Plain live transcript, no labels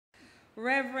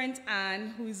Rev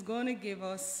Ann, who is going to give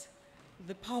us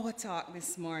the power talk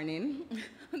this morning,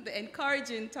 the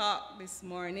encouraging talk this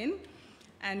morning.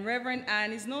 And Rev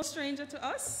Ann is no stranger to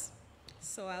us,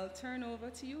 so I'll turn over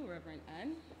to you, Rev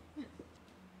Ann.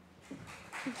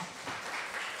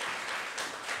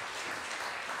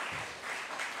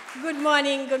 Good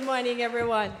morning,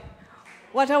 everyone.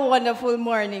 What a wonderful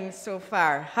morning so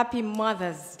far. Happy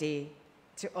Mother's Day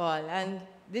to all. And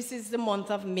this is the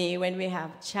month of May when we have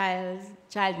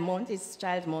Child Month. It's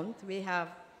Child Month. We have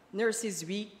Nurses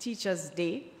Week, Teachers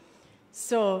Day.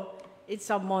 So it's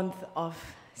a month of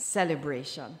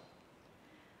celebration.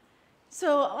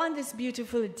 So on this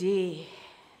beautiful day,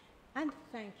 and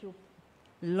thank you,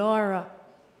 Laura.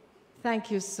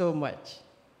 Thank you so much.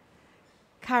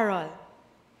 Carol,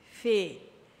 Faye,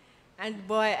 and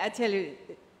boy, I tell you,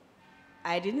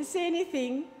 I didn't say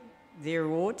anything. They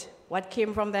wrote what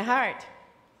came from the heart.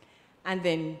 And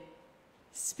then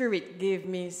Spirit gave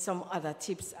me some other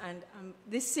tips, and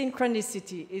this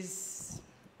synchronicity is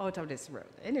out of this world.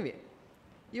 Anyway,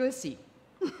 you will see.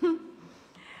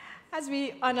 As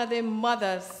we honor the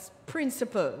mother's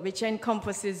principle, which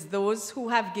encompasses those who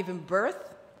have given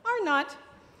birth or not,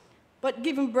 but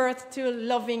given birth to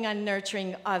loving and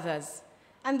nurturing others,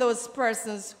 and those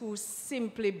persons who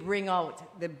simply bring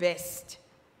out the best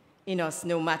in us,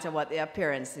 no matter what their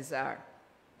appearances are.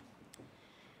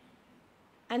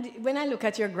 And when I look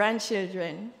at your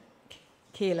grandchildren,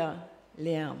 Kayla,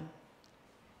 Liam,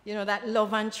 you know, that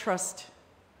love and trust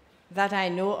that I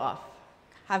know of,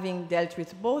 having dealt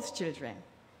with both children,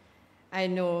 I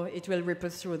know it will ripple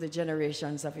through the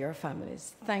generations of your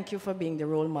families. Thank you for being the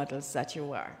role models that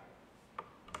you are.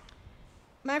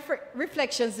 My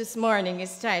reflections this morning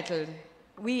is titled,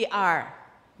 We Are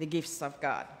the Gifts of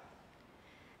God.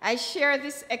 I share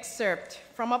this excerpt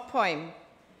from a poem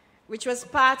which was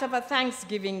part of a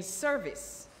Thanksgiving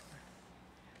service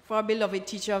for a beloved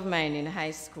teacher of mine in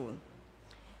high school.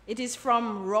 It is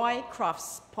from Roy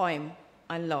Croft's poem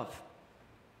on love.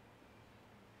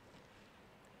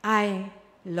 I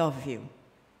love you,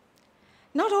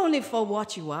 not only for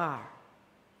what you are,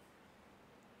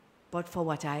 but for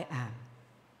what I am.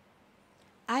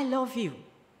 I love you,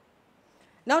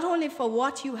 not only for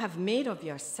what you have made of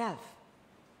yourself,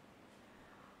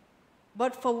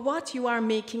 but for what you are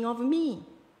making of me.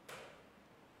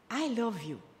 I love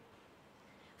you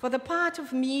for the part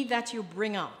of me that you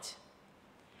bring out.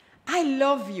 I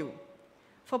love you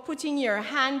for putting your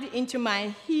hand into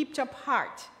my heaped up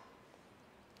heart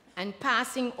and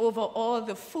passing over all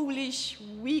the foolish,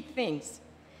 weak things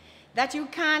that you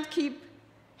can't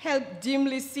help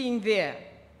dimly seeing there,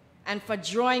 and for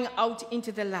drawing out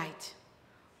into the light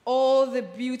all the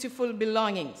beautiful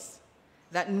belongings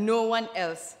that no one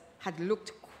else had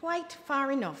looked quite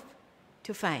far enough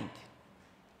to find.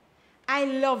 I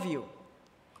love you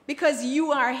because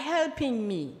you are helping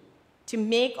me to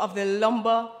make of the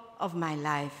lumber of my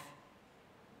life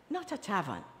not a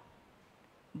tavern,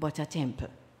 but a temple.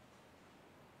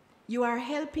 You are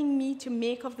helping me to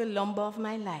make of the lumber of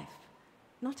my life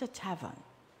not a tavern,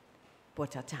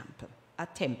 but a temple. A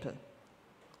temple.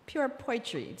 Pure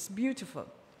poetry, it's beautiful.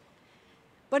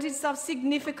 But it's of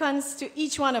significance to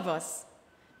each one of us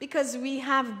because we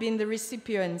have been the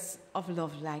recipients of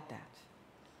love like that.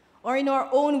 Or in our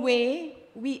own way,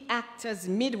 we act as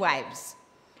midwives,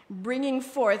 bringing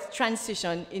forth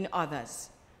transition in others,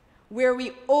 where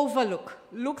we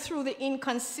look through the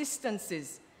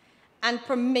inconsistencies and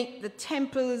permit the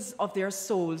temples of their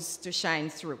souls to shine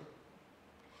through.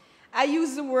 I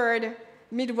use the word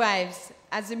midwives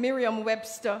as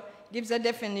Merriam-Webster gives a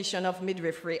definition of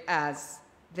midwifery as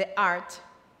the art,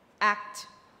 act,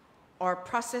 or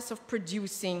process of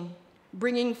producing,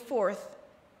 bringing forth,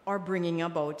 or bringing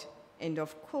about, end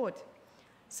of quote.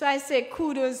 So I say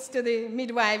kudos to the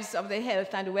midwives of the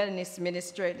Health and Wellness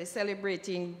Ministry. They're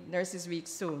celebrating Nurses Week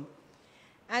soon.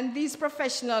 And these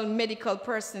professional medical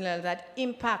personnel that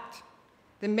impact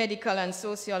the medical and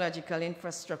sociological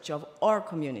infrastructure of our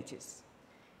communities.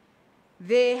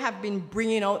 They have been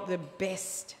bringing out the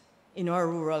best in our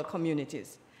rural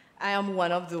communities. I am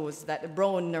one of those that the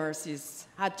brown nurses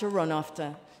had to run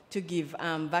after to give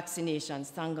vaccinations.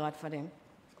 Thank God for them.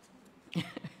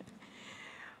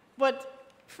 But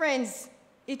friends,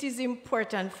 it is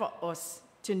important for us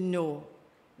to know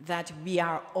that we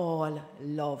are all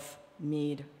love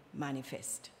made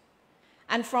manifest.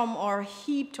 And from our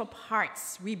heaped up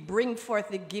hearts, we bring forth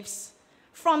the gifts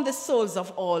from the souls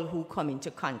of all who come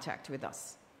into contact with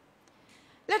us.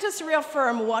 Let us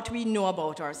reaffirm what we know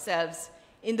about ourselves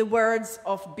in the words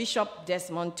of Bishop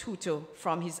Desmond Tutu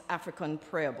from his African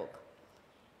prayer book.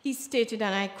 He stated,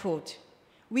 and I quote,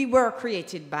 "We were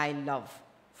created by love,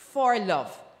 for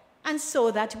love, and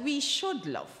so that we should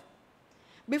love.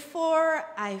 Before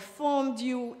I formed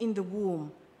you in the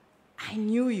womb, I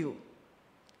knew you,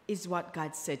 is what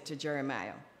God said to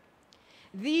Jeremiah.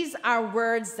 These are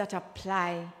words that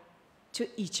apply to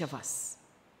each of us.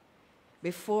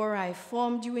 Before I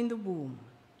formed you in the womb,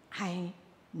 I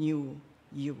knew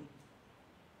you.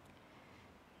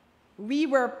 We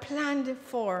were planned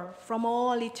for from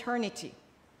all eternity.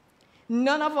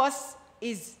 None of us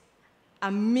is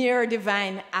a mere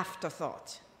divine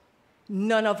afterthought.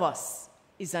 None of us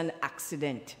is an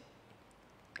accident.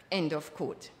 End of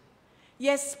quote.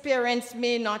 Yes, parents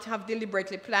may not have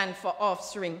deliberately planned for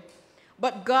offspring,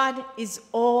 but God is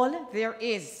all there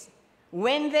is.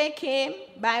 When they came,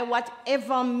 by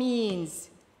whatever means,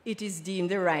 it is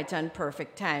deemed the right and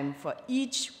perfect time for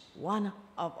each one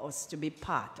of us to be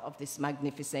part of this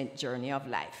magnificent journey of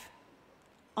life.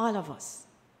 All of us,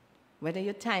 whether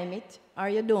you time it or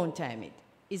you don't time it,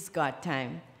 it's God's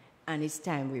time, and it's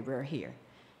time we were here.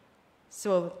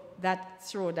 So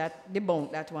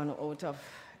debunk that one out of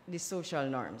the social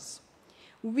norms.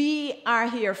 We are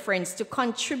here, friends, to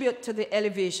contribute to the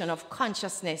elevation of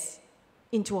consciousness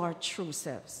into our true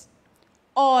selves.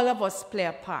 All of us play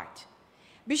a part.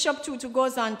 Bishop Tutu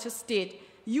goes on to state,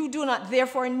 you do not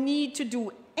therefore need to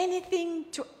do anything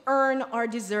to earn or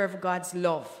deserve God's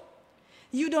love.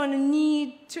 You don't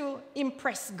need to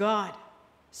impress God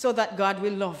so that God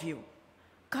will love you.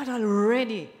 God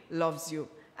already loves you,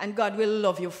 and God will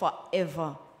love you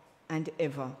forever and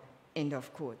ever. End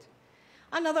of quote.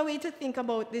 Another way to think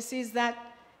about this is that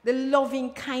the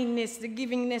loving kindness, the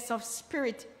givingness of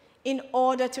spirit, in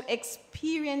order to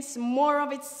experience more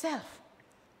of itself,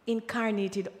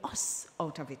 incarnated us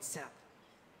out of itself.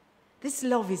 This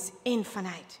love is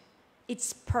infinite,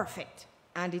 it's perfect,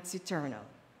 and it's eternal.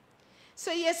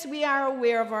 So yes, we are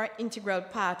aware of our integral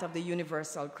part of the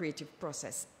universal creative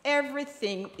process.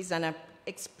 Everything is an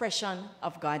expression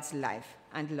of God's life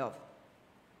and love.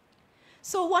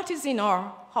 So what is in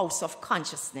our house of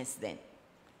consciousness then?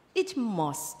 It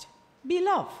must be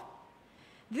love.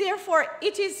 Therefore,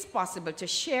 it is possible to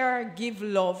share, give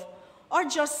love, or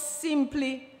just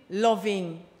simply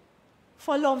loving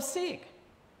for love's sake.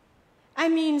 I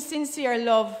mean sincere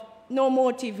love, no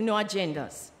motive, no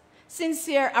agendas.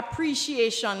 Sincere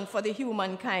appreciation for the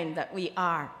humankind that we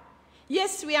are.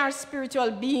 Yes, we are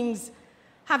spiritual beings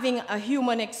having a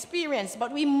human experience,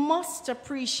 but we must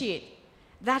appreciate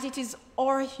that it is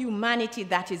our humanity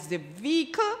that is the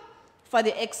vehicle for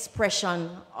the expression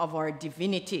of our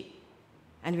divinity.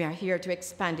 And we are here to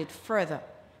expand it further.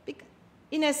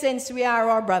 In a sense, we are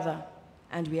our brother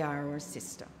and we are our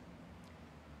sister.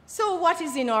 So what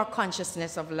is in our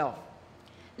consciousness of love?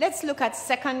 Let's look at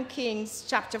 2 Kings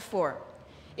chapter 4.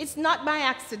 It's not by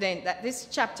accident that this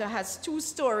chapter has two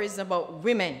stories about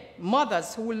women,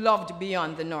 mothers who loved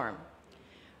beyond the norm.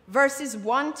 Verses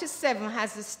 1 to 7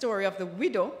 has the story of the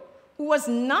widow who was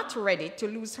not ready to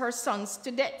lose her sons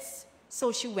to death,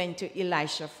 so she went to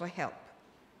Elisha for help.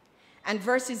 And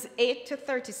verses 8 to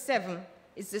 37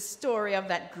 is the story of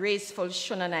that graceful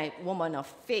Shunammite woman of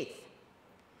faith.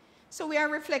 So we are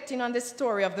reflecting on the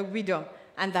story of the widow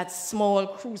and that small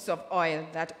cruse of oil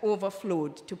that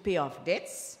overflowed to pay off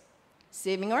debts,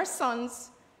 saving her sons,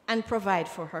 and provide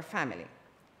for her family.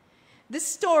 This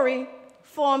story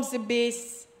forms the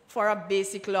base for a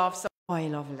basic love of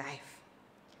oil of life.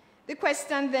 The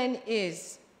question then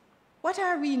is, what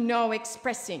are we now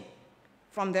expressing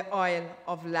from the oil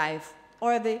of life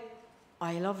or the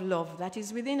oil of love that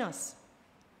is within us?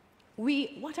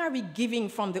 What are we giving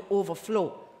from the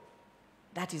overflow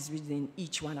that is within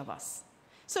each one of us?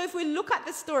 So if we look at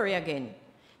the story again,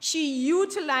 she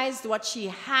utilized what she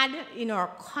had in her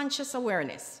conscious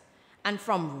awareness and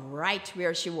from right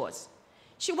where she was.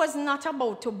 She was not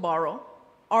about to borrow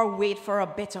or wait for a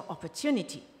better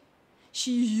opportunity.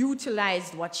 She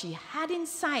utilized what she had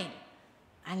inside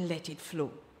and let it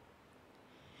flow.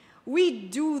 We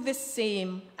do the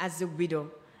same as the widow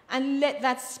and let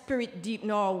that spirit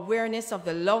deepen our awareness of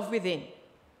the love within.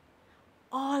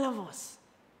 All of us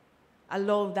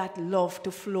allow that love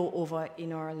to flow over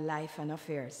in our life and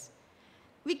affairs.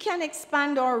 We can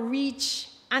expand our reach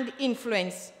and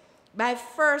influence by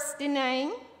first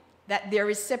denying that there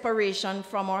is separation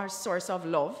from our source of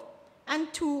love,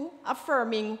 and two,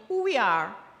 affirming who we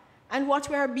are and what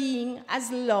we are being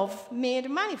as love made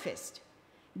manifest.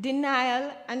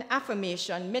 Denial and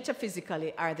affirmation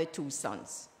metaphysically are the two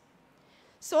sons.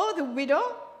 So the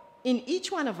widow in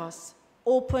each one of us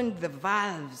opened the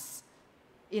valves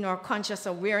in our conscious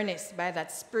awareness by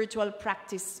that spiritual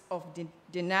practice of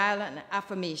denial and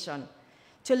affirmation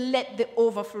to let the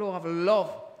overflow of love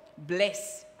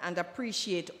bless and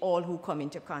appreciate all who come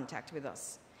into contact with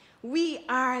us. We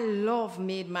are love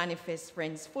made manifest,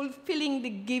 friends, fulfilling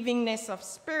the givingness of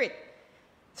Spirit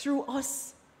through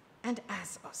us and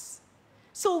as us.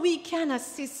 So we can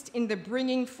assist in the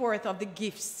bringing forth of the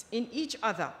gifts in each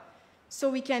other, so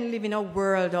we can live in a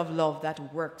world of love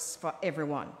that works for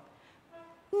everyone.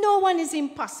 No one is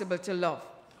impossible to love.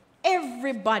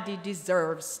 Everybody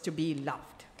deserves to be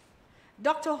loved.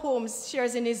 Dr. Holmes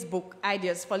shares in his book,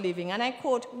 Ideas for Living, and I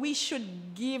quote, "We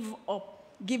should give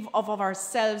of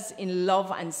ourselves in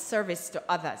love and service to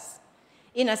others,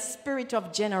 in a spirit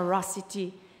of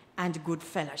generosity and good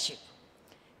fellowship.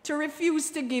 To refuse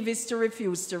to give is to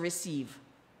refuse to receive,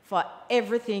 for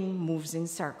everything moves in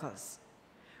circles.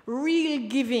 Real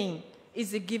giving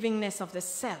is the givingness of the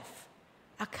self,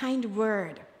 a kind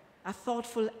word, a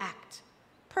thoughtful act,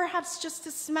 perhaps just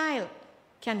a smile,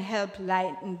 can help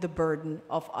lighten the burden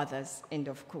of others," end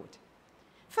of quote.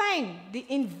 Fine, the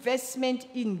investment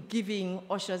in giving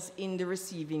ushers in the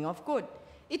receiving of good.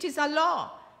 It is a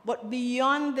law, but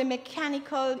beyond the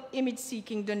mechanical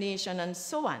image-seeking donation and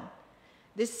so on,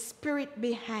 the spirit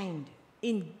behind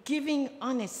in giving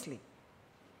honestly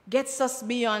gets us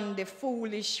beyond the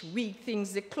foolish, weak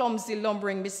things, the clumsy,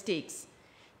 lumbering mistakes,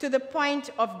 to the point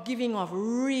of giving of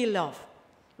real love,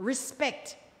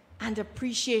 respect, and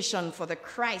appreciation for the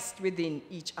Christ within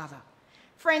each other.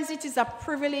 Friends, it is a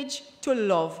privilege to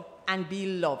love and be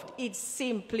loved. It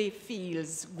simply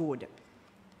feels good.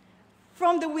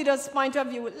 From the widow's point of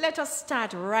view, let us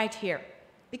start right here,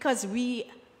 because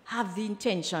we have the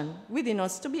intention within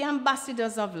us to be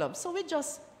ambassadors of love. So we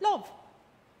just love.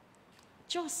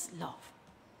 Just love.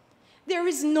 There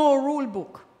is no rule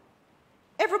book.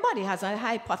 Everybody has a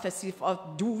hypothesis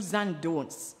of do's and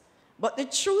don'ts. But the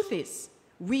truth is,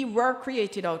 we were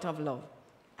created out of love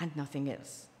and nothing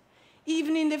else.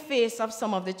 Even in the face of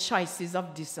some of the choices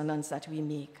of dissonance that we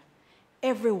make,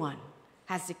 everyone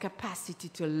has the capacity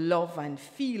to love and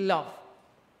feel love.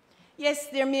 Yes,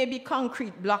 there may be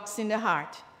concrete blocks in the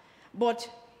heart, but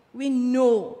we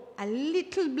know a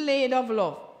little blade of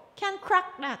love can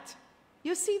crack that.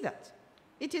 You see that?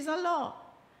 It is a law.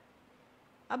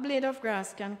 A blade of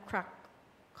grass can crack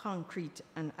concrete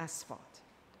and asphalt.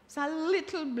 So a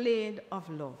little blade of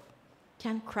love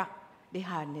can crack the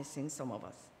hardness in some of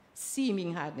us.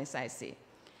 Seeming hardness, I say.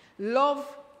 Love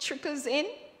trickles in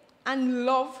and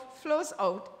love flows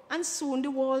out, and soon the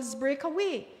walls break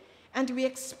away and we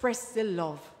express the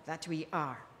love that we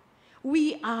are.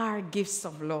 We are gifts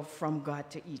of love from God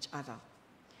to each other.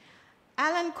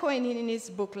 Alan Cohen, in his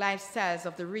book, Lifestyles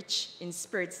of the Rich in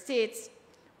Spirit, states,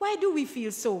 "Why do we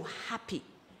feel so happy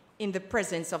in the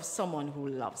presence of someone who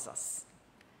loves us?"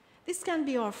 This can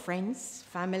be our friends,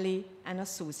 family, and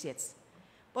associates.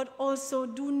 But also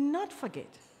do not forget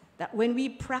that when we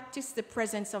practice the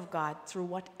presence of God through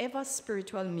whatever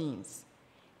spiritual means,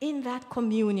 in that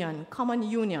communion, common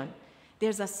union,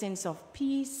 there's a sense of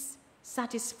peace,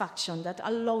 satisfaction that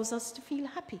allows us to feel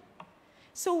happy.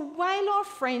 So while our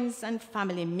friends and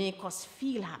family make us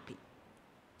feel happy,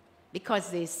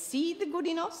 because they see the good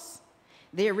in us,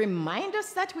 they remind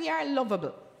us that we are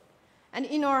lovable. And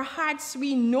in our hearts,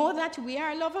 we know that we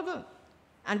are lovable.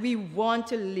 And we want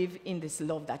to live in this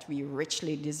love that we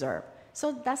richly deserve.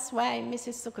 So that's why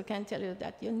Mrs. Sukkah can tell you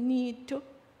that you need to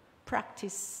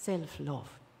practice self-love,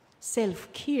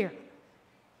 self-care,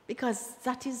 because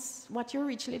that is what you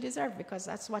richly deserve, because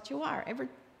that's what you are. Every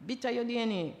bit of your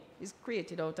DNA is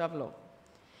created out of love.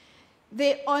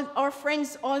 Our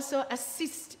friends also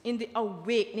assist in the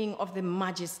awakening of the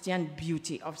majesty and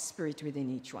beauty of spirit within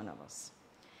each one of us.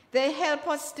 They help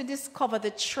us to discover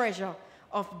the treasure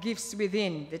of gifts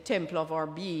within the temple of our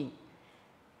being.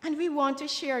 And we want to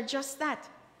share just that.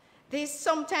 They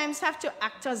sometimes have to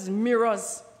act as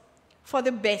mirrors for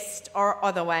the best or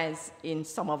otherwise in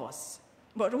some of us.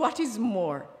 But what is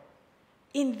more,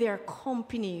 in their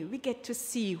company, we get to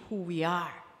see who we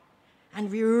are.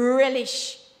 And we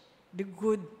relish the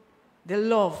good, the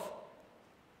love.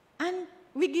 And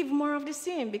we give more of the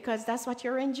same because that's what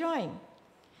you're enjoying.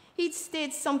 He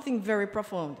states something very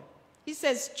profound. He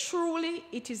says, truly,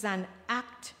 it is an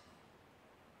act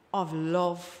of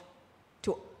love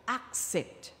to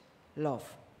accept love.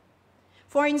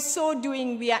 For in so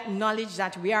doing, we acknowledge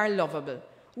that we are lovable.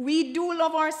 We do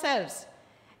love ourselves.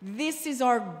 This is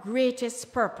our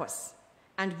greatest purpose,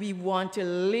 and we want to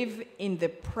live in the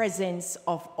presence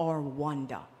of our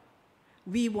wonder.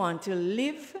 We want to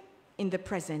live in the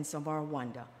presence of our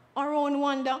wonder, our own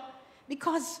wonder,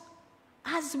 because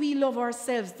as we love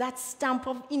ourselves, that stamp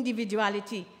of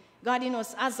individuality, God in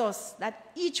us, as us,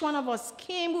 that each one of us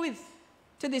came with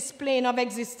to this plane of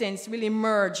existence will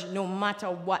emerge no matter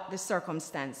what the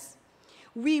circumstance.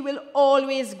 We will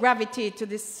always gravitate to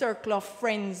this circle of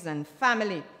friends and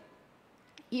family,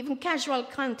 even casual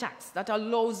contacts that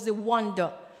allows the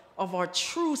wonder of our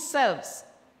true selves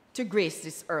to grace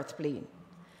this earth plane.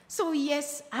 So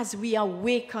yes, as we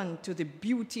awaken to the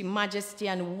beauty, majesty,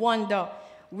 and wonder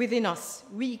within us,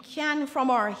 we can, from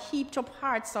our heaped up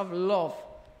hearts of love,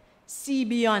 see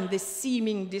beyond the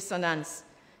seeming dissonance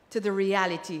to the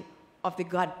reality of the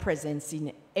God presence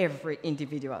in every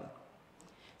individual.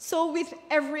 So with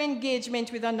every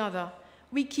engagement with another,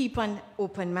 we keep an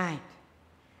open mind,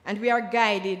 and we are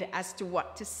guided as to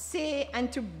what to say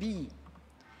and to be.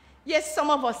 Yes, some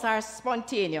of us are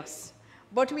spontaneous,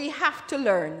 but we have to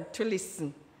learn to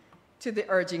listen to the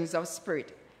urgings of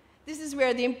spirit. This is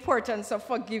where the importance of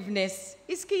forgiveness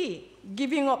is key,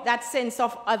 giving up that sense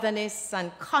of otherness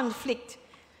and conflict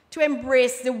to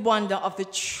embrace the wonder of the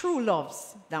true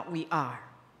loves that we are.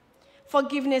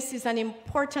 Forgiveness is an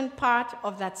important part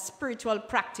of that spiritual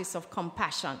practice of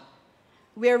compassion,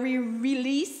 where we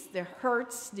release the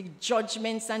hurts, the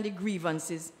judgments, and the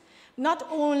grievances, not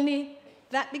only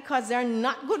that because they're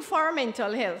not good for our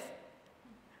mental health,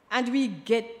 and we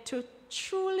get to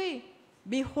truly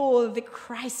behold the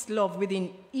Christ love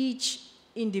within each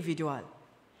individual.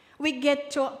 We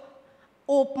get to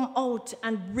open out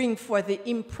and bring forth the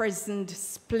imprisoned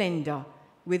splendor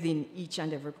within each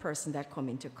and every person that come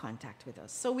into contact with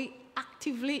us. So we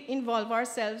actively involve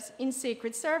ourselves in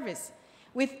sacred service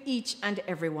with each and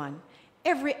every one.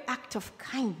 Every act of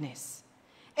kindness,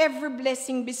 every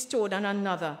blessing bestowed on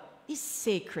another is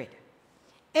sacred.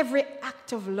 Every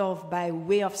act of love by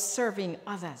way of serving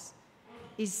others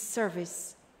is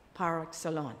service par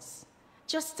excellence.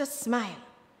 Just a smile,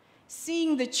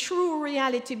 seeing the true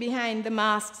reality behind the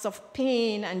masks of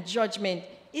pain and judgment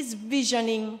is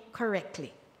visioning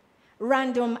correctly.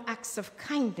 Random acts of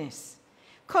kindness,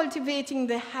 cultivating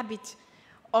the habit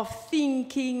of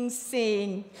thinking,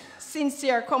 saying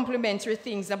sincere complimentary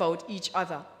things about each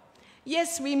other.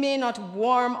 Yes, we may not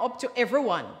warm up to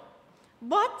everyone,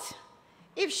 but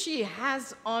if she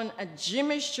has on a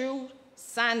Jimmy shoe,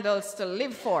 sandals to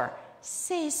live for,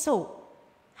 say so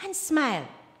and smile.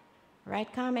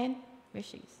 Right, Carmen? Where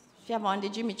she is? She have on the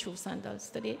Jimmy Choo sandals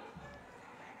today.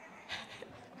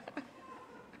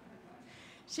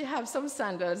 She have some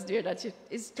sandals there that she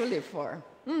is to live for.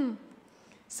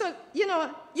 So,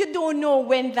 you don't know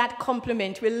when that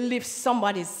compliment will lift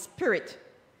somebody's spirit,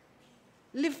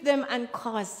 lift them and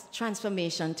cause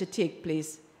transformation to take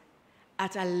place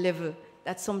at a level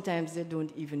that sometimes they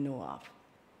don't even know of.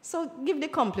 So give the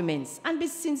compliments and be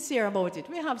sincere about it.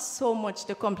 We have so much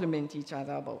to compliment each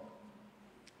other about.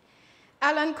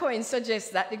 Alan Cohen suggests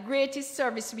that the greatest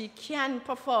service we can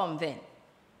perform then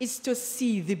is to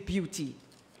see the beauty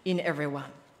in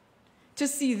everyone, to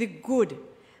see the good.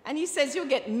 And he says you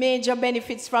get major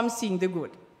benefits from seeing the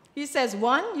good. He says,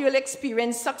 one, you'll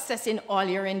experience success in all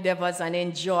your endeavors and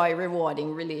enjoy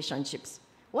rewarding relationships.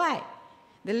 Why?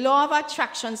 The law of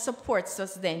attraction supports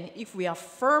us then if we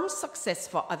affirm success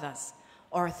for others.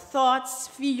 Our thoughts,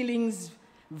 feelings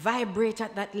vibrate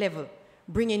at that level,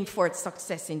 bringing forth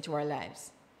success into our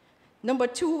lives. Number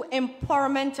two,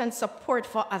 empowerment and support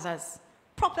for others.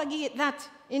 Propagate that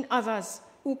in others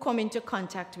who come into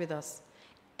contact with us.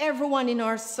 Everyone in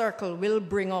our circle will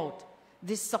bring out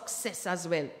this success as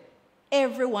well.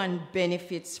 Everyone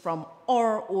benefits from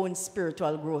our own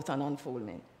spiritual growth and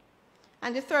unfoldment.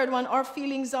 And the third one, our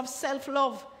feelings of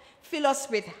self-love fill us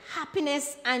with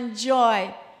happiness and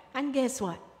joy. And guess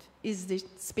what is the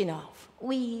spin-off?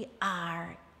 We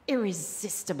are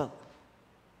irresistible.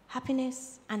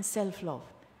 Happiness and self-love.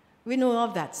 We know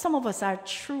of that. Some of us are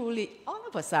all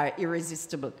of us are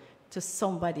irresistible to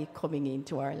somebody coming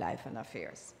into our life and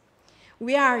affairs.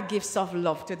 We are gifts of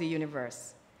love to the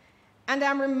universe. And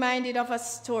I'm reminded of a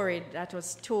story that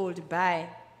was told by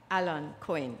Alan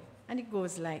Cohen. And it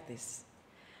goes like this.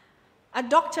 A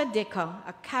Dr. Decker,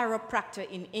 a chiropractor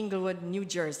in Englewood, New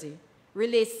Jersey,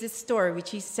 relates this story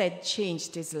which he said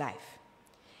changed his life.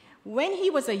 When he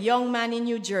was a young man in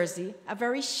New Jersey, a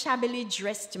very shabbily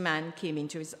dressed man came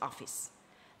into his office.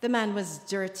 The man was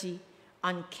dirty,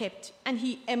 unkempt, and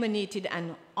he emanated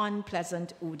an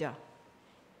unpleasant odor.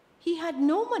 He had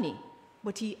no money,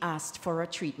 but he asked for a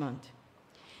treatment.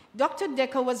 Dr.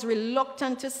 Decker was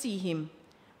reluctant to see him,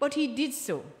 but he did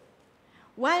so.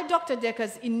 While Dr.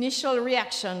 Decker's initial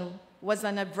reaction was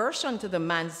an aversion to the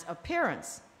man's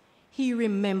appearance, he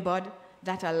remembered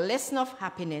that a lesson of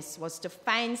happiness was to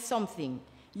find something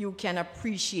you can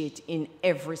appreciate in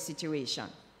every situation.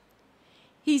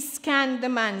 He scanned the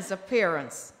man's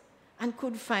appearance and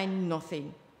could find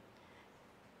nothing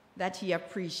that he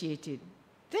appreciated.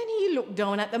 Then he looked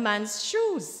down at the man's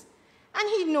shoes and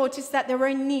he noticed that they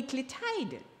were neatly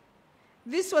tied.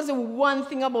 This was the one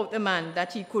thing about the man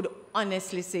that he could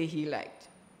honestly say he liked.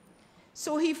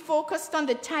 So he focused on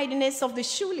the tidiness of the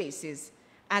shoelaces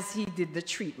as he did the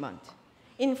treatment.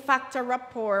 In fact, a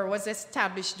rapport was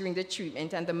established during the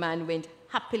treatment, and the man went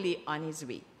happily on his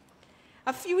way.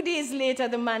 A few days later,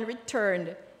 the man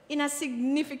returned in a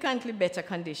significantly better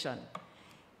condition.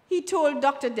 He told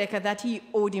Dr. Decker that he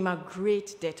owed him a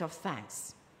great debt of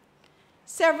thanks.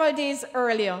 Several days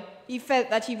earlier, he felt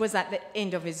that he was at the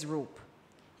end of his rope.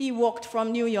 He walked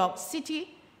from New York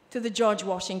City to the George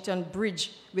Washington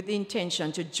Bridge with the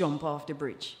intention to jump off the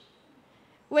bridge.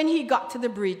 When he got to the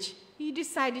bridge, he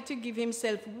decided to give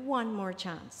himself one more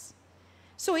chance.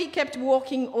 So he kept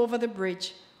walking over the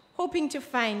bridge, hoping to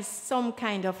find some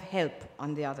kind of help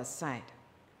on the other side.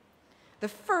 The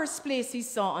first place he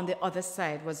saw on the other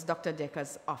side was Dr.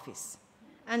 Decker's office,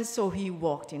 and so he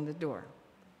walked in the door.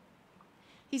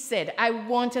 He said, "I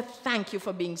want to thank you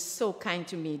for being so kind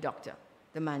to me, doctor,"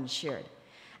 the man shared.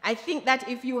 "I think that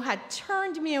if you had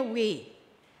turned me away,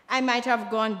 I might have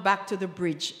gone back to the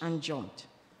bridge and jumped.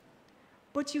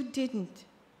 But you didn't,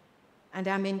 and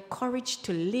I'm encouraged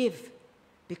to live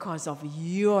because of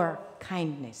your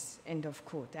kindness." End of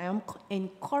quote. I am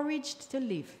encouraged to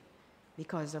live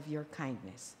because of your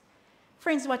kindness.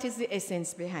 Friends, what is the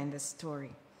essence behind the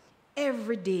story?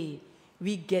 Every day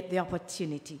we get the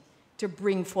opportunity to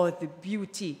bring forth the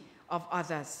beauty of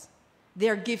others,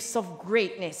 their gifts of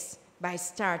greatness, by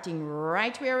starting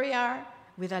right where we are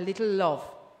with a little love,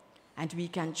 and we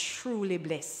can truly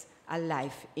bless a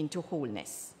life into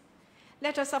wholeness.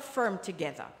 Let us affirm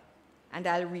together, and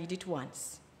I'll read it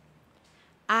once.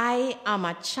 I am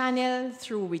a channel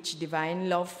through which divine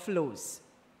love flows.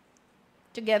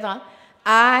 Together,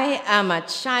 I am a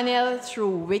channel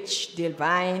through which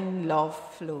divine love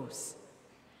flows.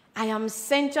 I am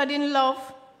centered in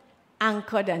love,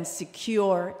 anchored and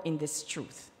secure in this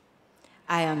truth.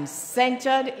 I am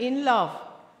centered in love,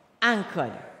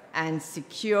 anchored and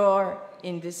secure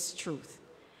in this truth.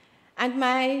 And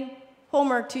my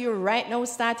homework to you right now,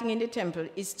 starting in the temple,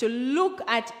 is to look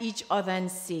at each other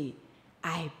and say,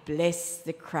 I bless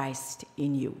the Christ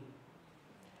in you.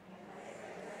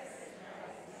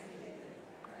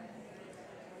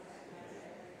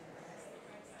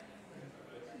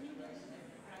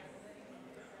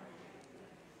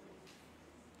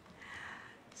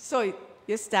 So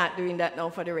you start doing that now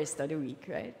for the rest of the week,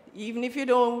 right? Even if you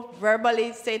don't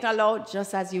verbally say it aloud,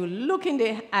 just as you look in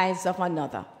the eyes of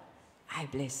another, I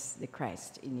bless the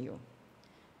Christ in you.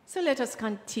 So let us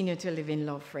continue to live in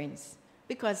love, friends,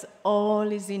 because all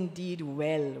is indeed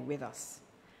well with us.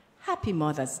 Happy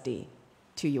Mother's Day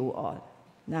to you all.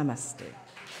 Namaste.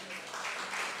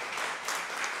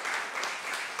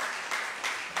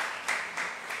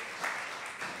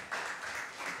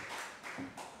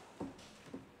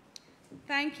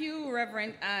 Thank you,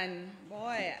 Reverend Ann.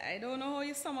 Boy, I don't know how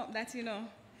you sum up that,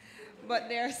 but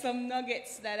there are some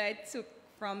nuggets that I took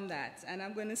from that, and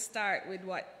I'm going to start with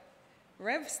what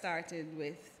Rev started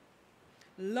with.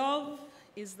 Love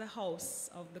is the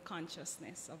house of the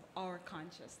consciousness, of our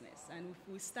consciousness, and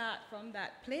if we start from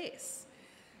that place,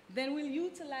 then we'll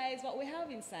utilize what we have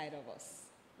inside of us,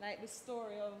 like the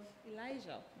story of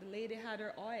Elijah. The lady had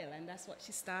her oil, and that's what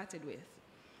she started with,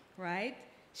 right?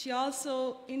 She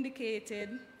also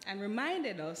indicated and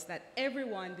reminded us that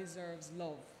everyone deserves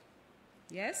love,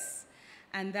 yes?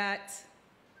 And that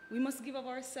we must give of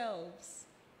ourselves,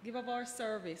 give of our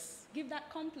service, give that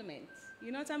compliment.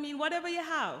 You know what I mean? Whatever you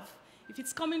have, if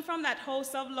it's coming from that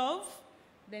house of love,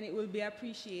 then it will be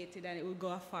appreciated and it will go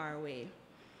a far way.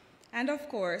 And of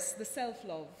course, the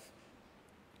self-love,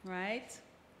 right?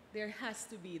 There has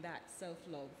to be that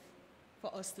self-love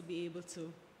for us to be able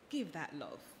to give that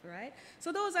love, right?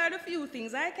 So those are the few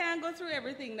things. I can't go through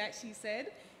everything that she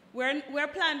said. We're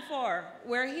planned for.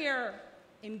 We're here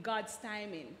in God's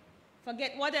timing.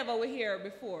 Forget whatever we hear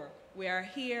before. We are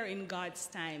here in God's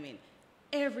timing.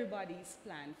 Everybody's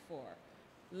planned for.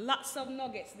 Lots of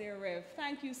nuggets there, Rev.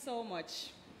 Thank you so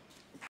much.